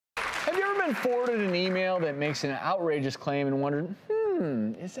ever been forwarded an email that makes an outrageous claim and wondered,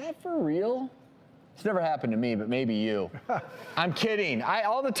 is that for real? It's never happened to me, but maybe you. I'm kidding.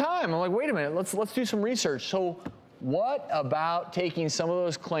 All the time. I'm like, wait a minute, let's do some research. So what about taking some of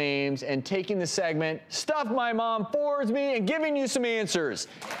those claims and taking the segment, Stuff My Mom Forwards Me, and giving you some answers?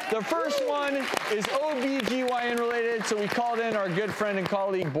 The first one is OB/GYN related, so we called in our good friend and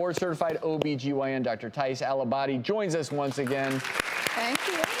colleague, board-certified OB/GYN Dr. Tice Aliabadi, joins us once again. Thank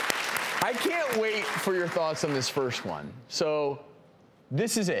you. I can't wait for your thoughts on this first one. So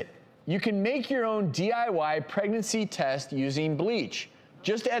this is it. You can make your own DIY pregnancy test using bleach.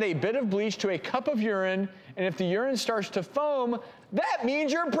 Just add a bit of bleach to a cup of urine, and if the urine starts to foam, that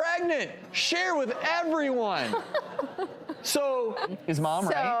means you're pregnant. Share with everyone. So, is mom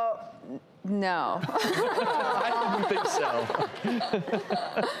right? No. I don't think so.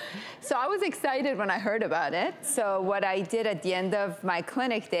 So I was excited when I heard about it. So what I did at the end of my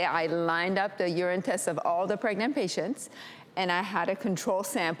clinic day, I lined up the urine tests of all the pregnant patients, and I had a control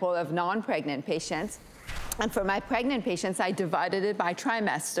sample of non-pregnant patients. And for my pregnant patients, I divided it by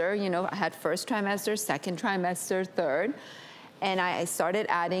trimester. You know, I had first trimester, second trimester, third. And I started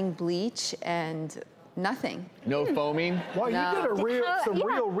adding bleach and nothing. No foaming? Well, No. you did some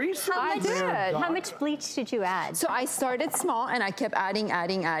real research. I did. How much bleach did you add? So I started small and I kept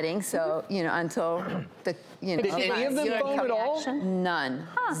adding. So, you know, until the, you know. Did any of them foam at all? None.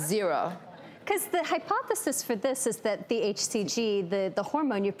 Zero. Because the hypothesis for this is that the HCG, the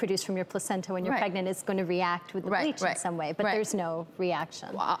hormone you produce from your placenta when you're pregnant, is going to react with the bleach in some way, but there's no reaction.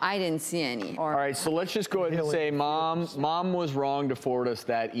 Well, I didn't see any. All right, so let's just go ahead and say mom was wrong to forward us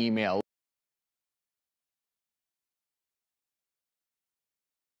that email.